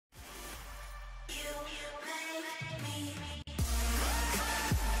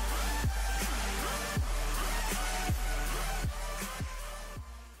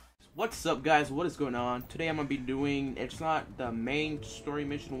What's up, guys? What is going on? Today I'm going to be doing, it's not the main story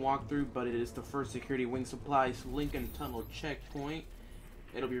mission walkthrough, but it is the first security wing supplies Lincoln Tunnel checkpoint.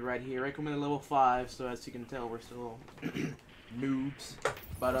 It'll be right here. Recommended level 5, so as you can tell, we're still noobs.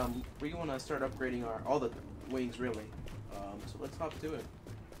 But we want to start upgrading all the wings, really. So let's hop to it.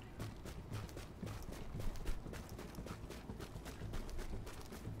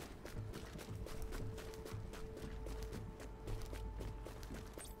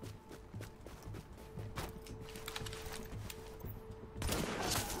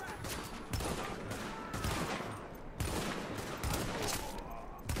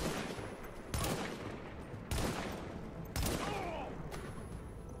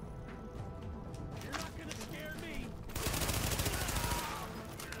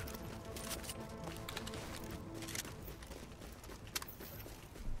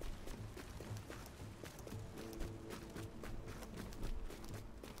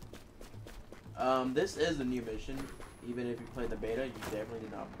 This is a new mission. Even if you play the beta, you definitely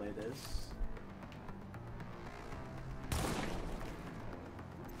did not play this.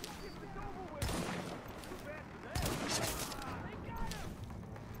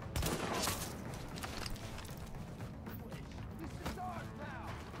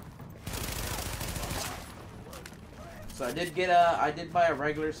 So I did buy a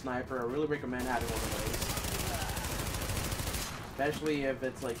regular sniper. I really recommend having one of those. Especially if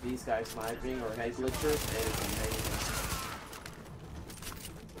it's like these guys sniping or head glitchers, it is amazing.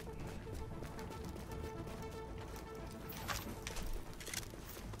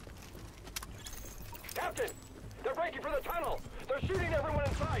 Captain! They're breaking for the tunnel! They're shooting everyone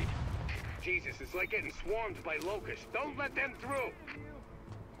in sight! Jesus, it's like getting swarmed by locusts. Don't let them through!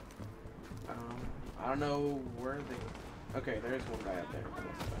 I don't know where they... Okay, there's one guy up there.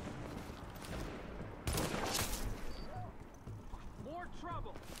 More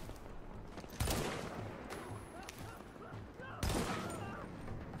trouble!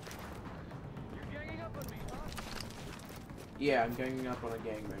 You're ganging up on me, huh? Yeah, I'm ganging up on a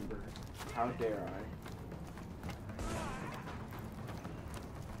gang member. How dare I?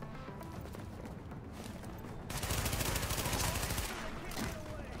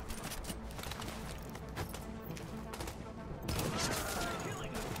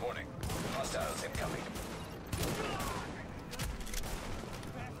 Warning. Hostiles incoming.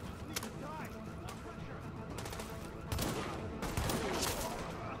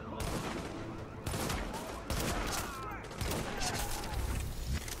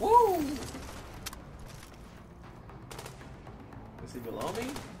 Woo! Is he below me?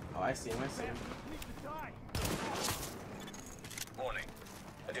 Oh, I see him, I see him. Warning.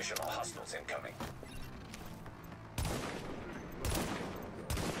 Additional hostiles incoming.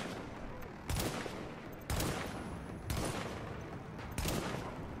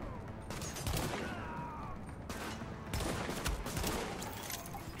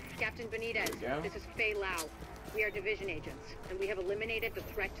 Captain Benitez, this is Faye Lau. We are division agents, and we have eliminated the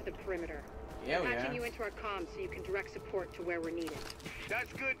threat to the perimeter. Yeah, we Patching have. you into our comms so you can direct support to where we're needed.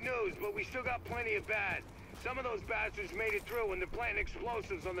 That's good news, but we still got plenty of bad. Some of those bastards made it through and they're planting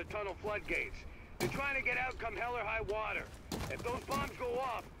explosives on the tunnel floodgates. They're trying to get out come hell or high water. If those bombs go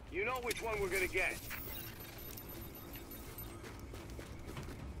off, you know which one we're gonna get.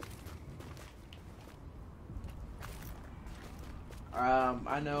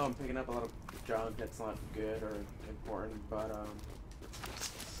 I know I'm picking up a lot of junk that's not good or important, but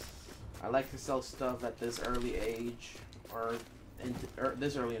I like to sell stuff at this early age or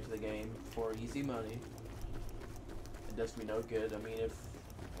this early into the game for easy money. It does me no good. I mean,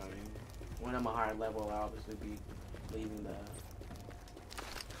 when I'm a higher level, I'll obviously be leaving the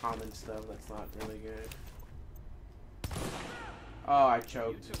common stuff that's not really good. Oh, I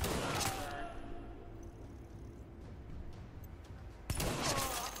choked.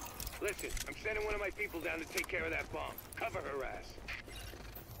 Listen, I'm sending one of my people down to take care of that bomb. Cover her ass.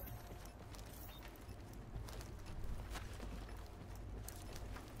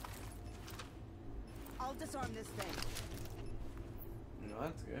 I'll disarm this thing. No,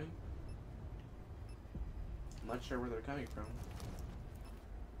 that's good. I'm not sure where they're coming from.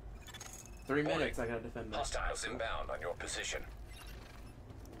 3 minutes, I gotta defend that. Hostiles inbound on your position.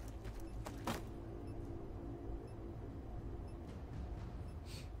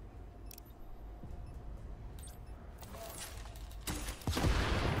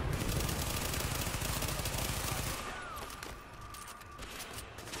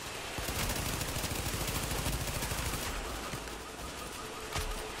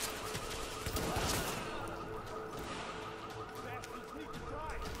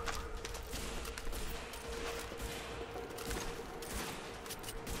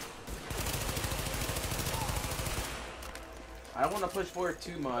 I don't want to push forward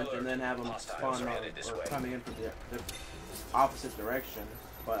too much and then have them spawn up or coming in from the opposite direction.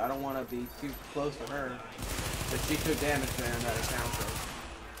 But I don't want to be too close to her. But she took damage there in that encounter.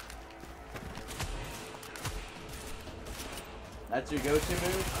 That's your go-to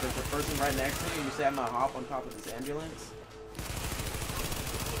move? There's a person right next to you and you say I'm gonna hop on top of this ambulance?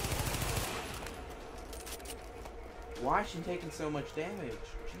 Why is she taking so much damage?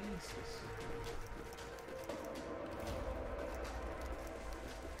 Jesus.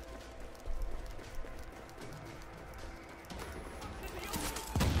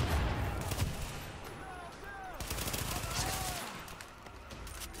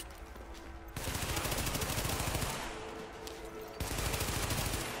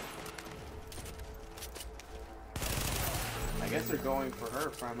 I guess they're going for her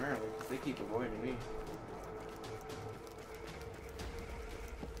primarily because they keep avoiding me.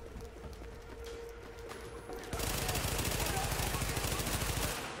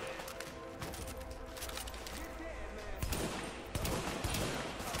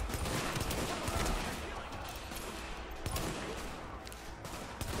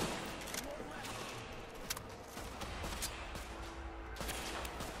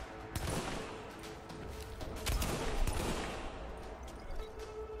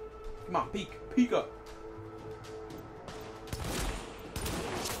 Come on, peek up.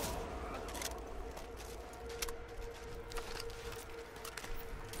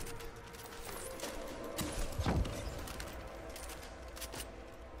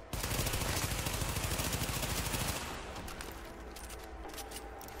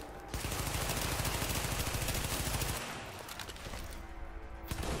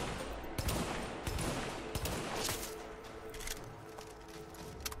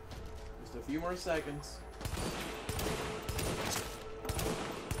 A few more seconds.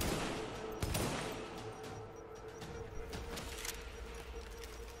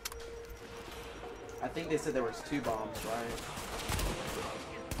 I think they said there was 2 bombs, right?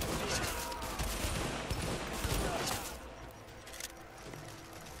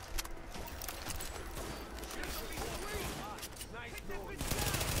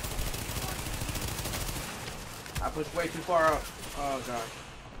 I pushed way too far up. Oh god.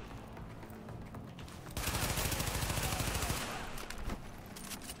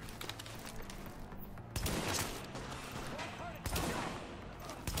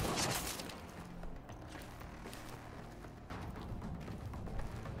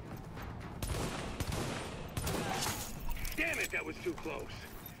 Damn it, that was too close.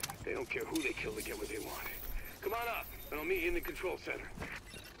 They don't care who they kill to get what they want. Come on up, and I'll meet you in the control center.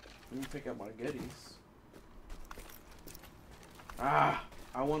 Let me pick up my goodies. Ah,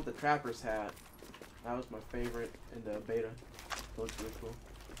 I want the Trapper's hat. That was my favorite in the beta. It looks really cool.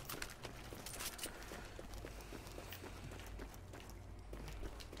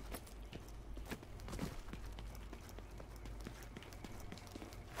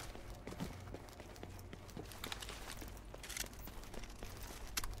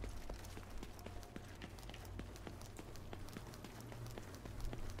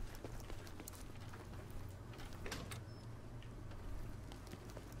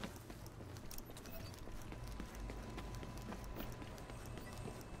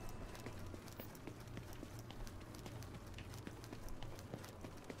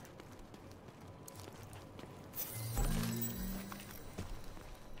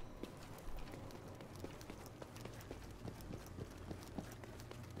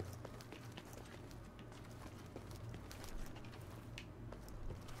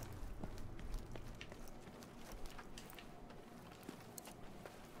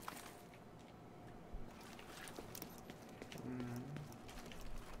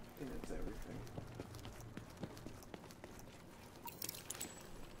 Everything.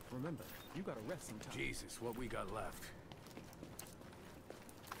 Remember, you gotta rest sometime. Jesus, what we got left.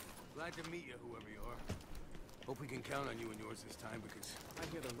 Glad to meet you, whoever you are. Hope we can count on you and yours this time, because I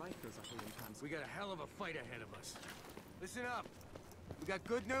hear the Rikers are holding times. we got a hell of a fight ahead of us. Listen up. We got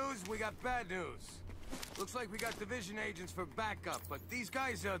good news, we got bad news. Looks like we got division agents for backup, but these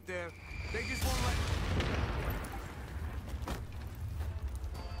guys out there, they just won't let...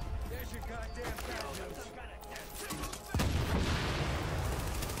 There's your goddamn bad news.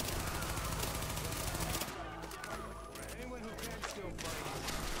 Anyone who can still fight,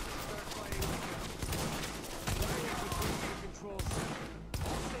 start fighting like us. Rikers will bring you to control center.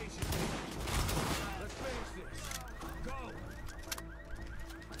 All stations. Let's finish this. Go!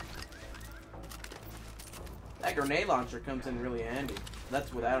 That grenade launcher comes in really handy.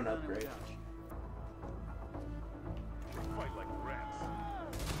 That's without an upgrade. Fight like rats.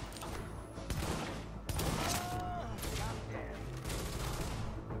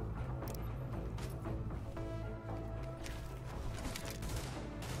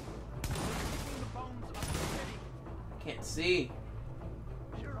 can't see.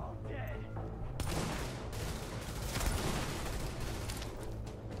 You're all dead.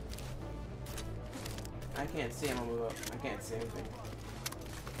 I can't see. I'm gonna move up. I can't see anything.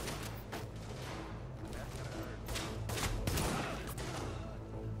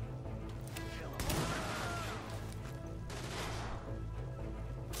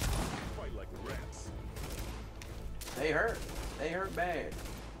 Fight like rats. They hurt. They hurt bad.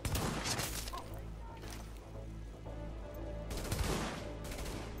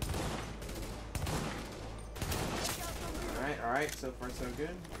 Alright, so far so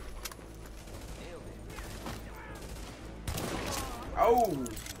good. Oh!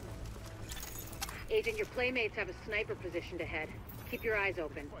 Agent, your playmates have a sniper positioned ahead. Keep your eyes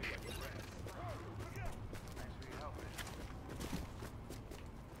open.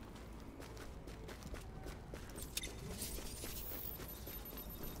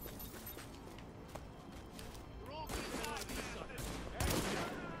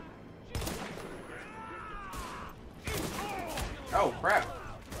 Oh, crap.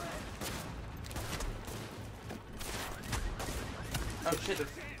 Oh, shit. There's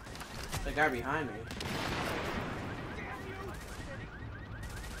the guy behind me.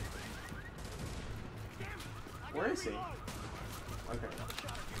 Where is he? Okay.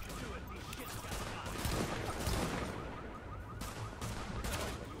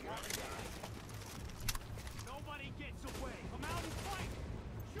 Nobody gets away. Come out and fight.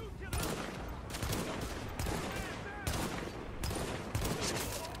 Shoot to them.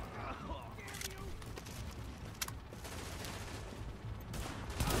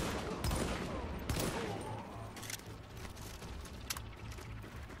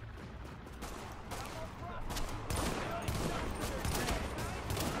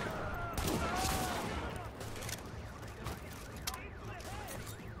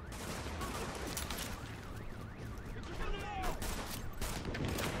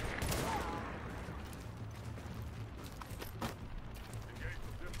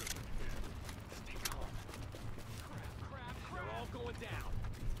 They're all going down.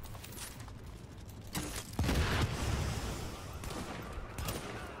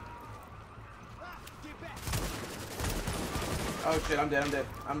 Get back. Oh, shit. I'm dead. I'm dead.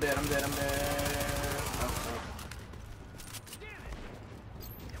 I'm dead. I'm dead. I'm dead. Oh, oh.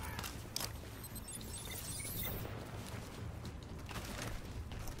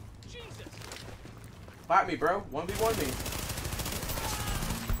 Jesus. Fight me, bro. 1v1 me.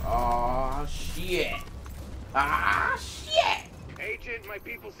 Aw, shit. Ah, shit. Agent, my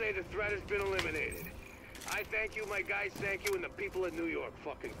people say the threat has been eliminated. I thank you, my guys thank you, and the people of New York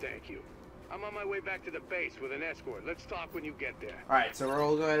fucking thank you. I'm on my way back to the base with an escort. Let's talk when you get there. Alright, so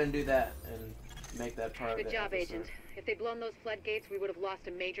we'll go ahead and do that and make that part of Good the job, episode. Agent. If they'd blown those floodgates, we would have lost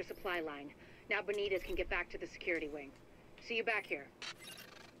a major supply line. Now Benitez can get back to the security wing. See you back here.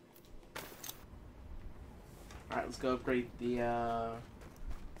 Alright, let's go upgrade the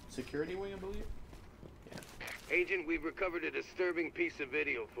security wing, I believe. Agent, we've recovered a disturbing piece of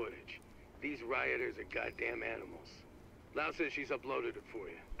video footage. These rioters are goddamn animals. Lau says she's uploaded it for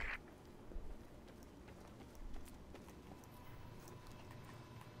you.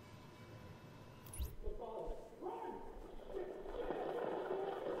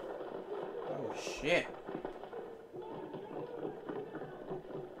 Oh, shit.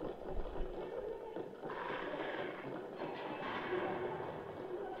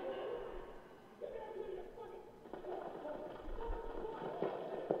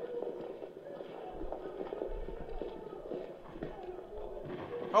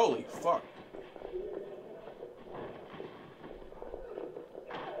 Holy fuck.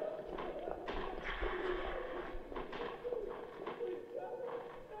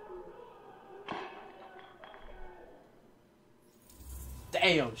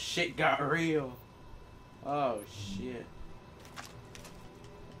 Damn, shit got real. Oh, shit.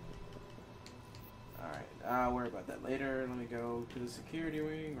 Alright, I'll worry about that later. Let me go to the security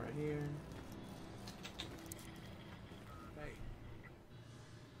wing right here. Hey.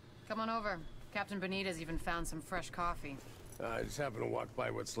 Come on over. Captain Benitez even found some fresh coffee. I just happened to walk by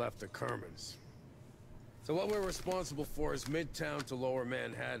what's left of Kerman's. So what we're responsible for is Midtown to Lower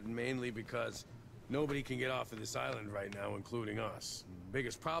Manhattan, mainly because nobody can get off of this island right now, including us. The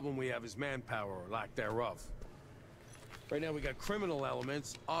biggest problem we have is manpower, or lack thereof. Right now we got criminal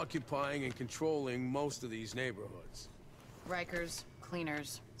elements occupying and controlling most of these neighborhoods. Rikers,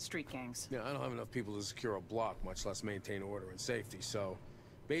 cleaners, street gangs. Yeah, I don't have enough people to secure a block, much less maintain order and safety, so...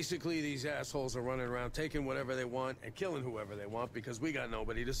 basically, these assholes are running around taking whatever they want and killing whoever they want because we got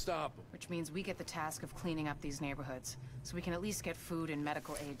nobody to stop them. Which means we get the task of cleaning up these neighborhoods, so we can at least get food and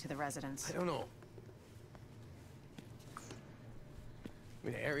medical aid to the residents. I don't know. I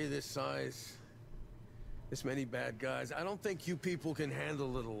mean, an area this size, this many bad guys, I don't think you people can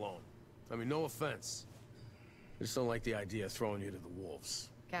handle it alone. I mean, no offense. I just don't like the idea of throwing you to the wolves.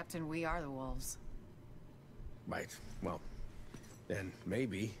 Captain, we are the wolves. Right. Well, then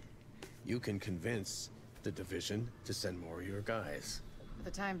maybe you can convince the division to send more of your guys. For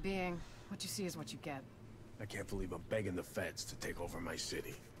the time being, what you see is what you get. I can't believe I'm begging the feds to take over my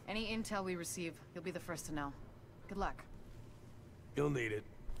city. Any intel we receive, you'll be the first to know. Good luck. You'll need it.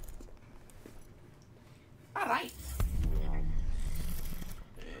 Alright.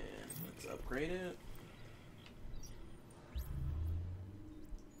 And let's upgrade it.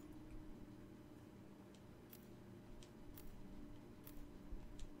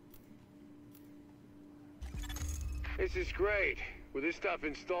 This is great. With this stuff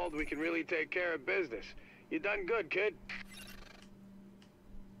installed, we can really take care of business. You done good, kid.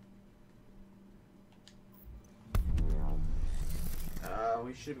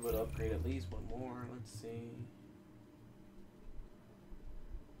 We should be able to upgrade at least one more. Let's see.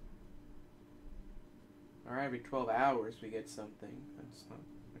 Alright, every 12 hours we get something. That's not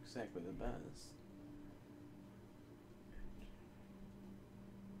exactly the best.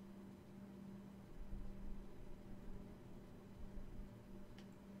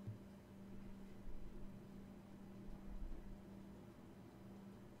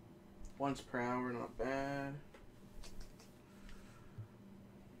 Once per hour, not bad.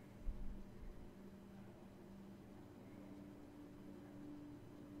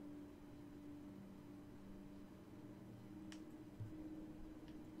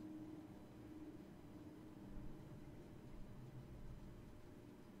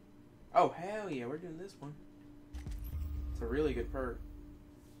 Oh, hell yeah, we're doing this one. It's a really good perk.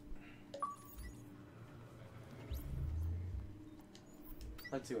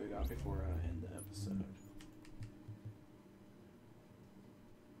 Let's see what we got before I end the episode.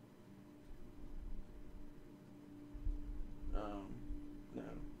 No.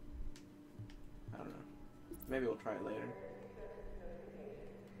 I don't know. Maybe we'll try it later.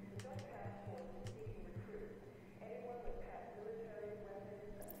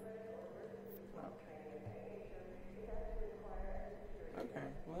 Okay,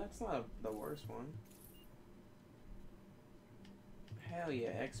 well that's not the worst one. Hell yeah,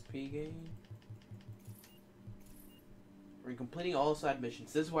 XP gain. We're completing all side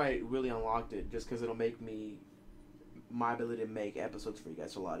missions. This is why I really unlocked it, just because it'll make my ability to make episodes for you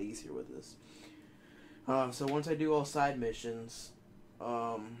guys a lot easier with this. So once I do all side missions,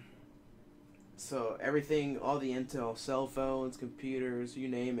 so everything, all the intel, cell phones, computers, you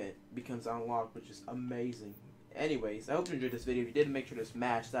name it, becomes unlocked, which is amazing. Anyways, I hope you enjoyed this video. If you did, make sure to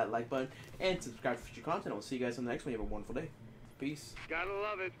smash that like button and subscribe for future content. I'll see you guys in the next one. You have a wonderful day. Peace. Gotta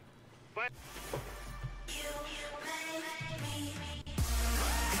love it. Bye.